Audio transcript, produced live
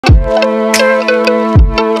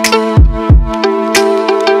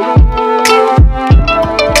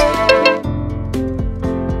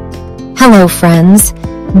Hello friends,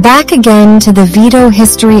 back again to the Vito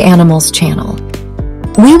History Animals channel.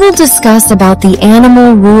 We will discuss about the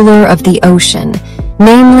animal ruler of the ocean,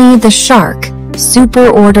 namely the shark,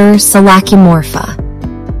 Superorder Selachimorpha.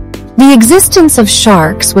 The existence of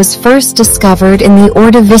sharks was first discovered in the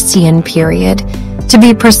Ordovician period, to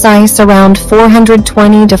be precise around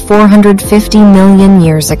 420 to 450 million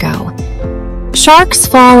years ago. Sharks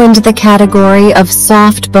fall into the category of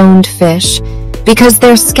soft-boned fish, because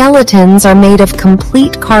their skeletons are made of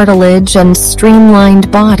complete cartilage and streamlined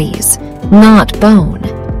bodies, not bone.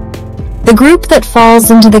 The group that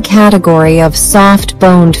falls into the category of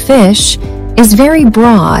soft-boned fish is very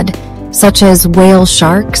broad, such as whale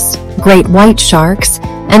sharks, great white sharks,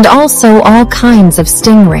 and also all kinds of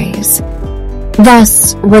stingrays.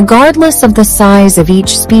 Thus, regardless of the size of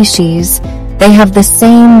each species, they have the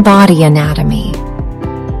same body anatomy.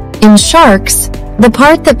 In sharks, the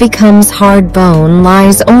part that becomes hard bone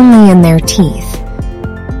lies only in their teeth.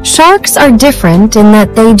 Sharks are different in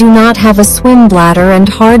that they do not have a swim bladder and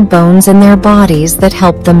hard bones in their bodies that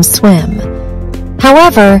help them swim.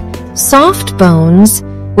 However, soft bones,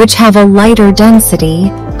 which have a lighter density,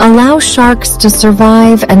 allow sharks to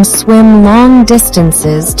survive and swim long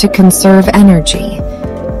distances to conserve energy.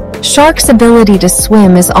 Sharks' ability to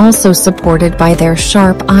swim is also supported by their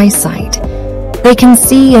sharp eyesight. They can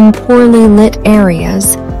see in poorly lit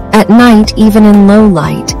areas, at night even in low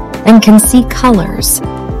light, and can see colors.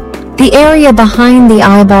 The area behind the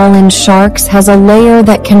eyeball in sharks has a layer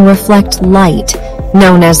that can reflect light,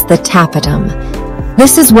 known as the tapetum.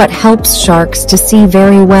 This is what helps sharks to see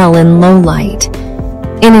very well in low light.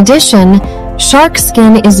 In addition, shark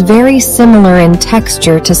skin is very similar in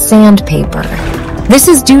texture to sandpaper. This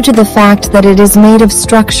is due to the fact that it is made of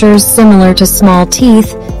structures similar to small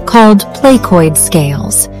teeth called placoid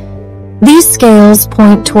scales. These scales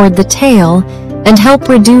point toward the tail and help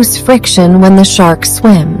reduce friction when the shark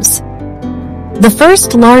swims. The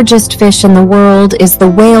first largest fish in the world is the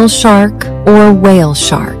whale shark or whale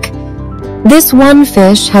shark. This one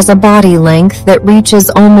fish has a body length that reaches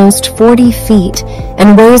almost 40 feet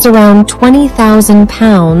and weighs around 20,000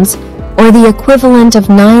 pounds, or the equivalent of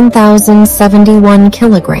 9,071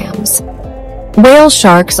 kilograms. Whale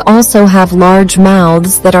sharks also have large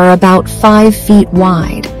mouths that are about 5 feet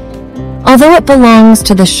wide. Although it belongs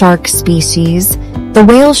to the shark species, the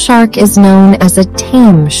whale shark is known as a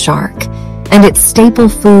tame shark, and its staple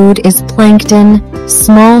food is plankton,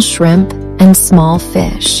 small shrimp, and small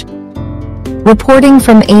fish. Reporting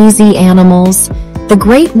from AZ Animals, the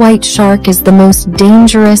great white shark is the most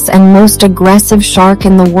dangerous and most aggressive shark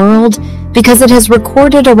in the world because it has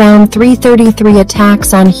recorded around 333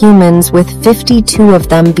 attacks on humans, with 52 of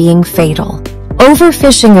them being fatal.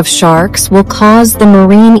 Overfishing of sharks will cause the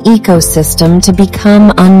marine ecosystem to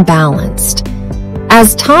become unbalanced.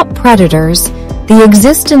 As top predators, the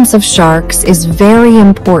existence of sharks is very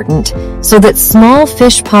important so that small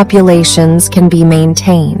fish populations can be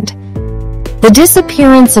maintained. The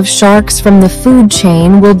disappearance of sharks from the food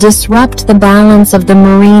chain will disrupt the balance of the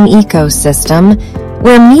marine ecosystem,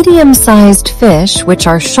 where medium-sized fish, which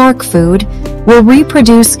are shark food, will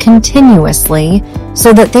reproduce continuously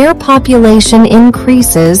so that their population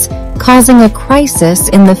increases, causing a crisis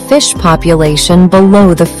in the fish population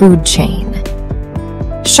below the food chain.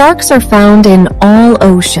 Sharks are found in all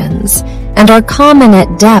oceans and are common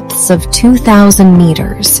at depths of 2,000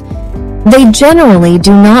 meters. They generally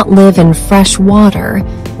do not live in fresh water,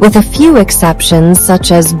 with a few exceptions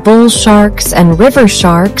such as bull sharks and river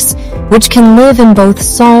sharks, which can live in both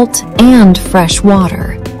salt and fresh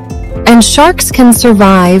water. And sharks can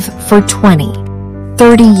survive for 20,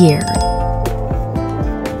 30 years.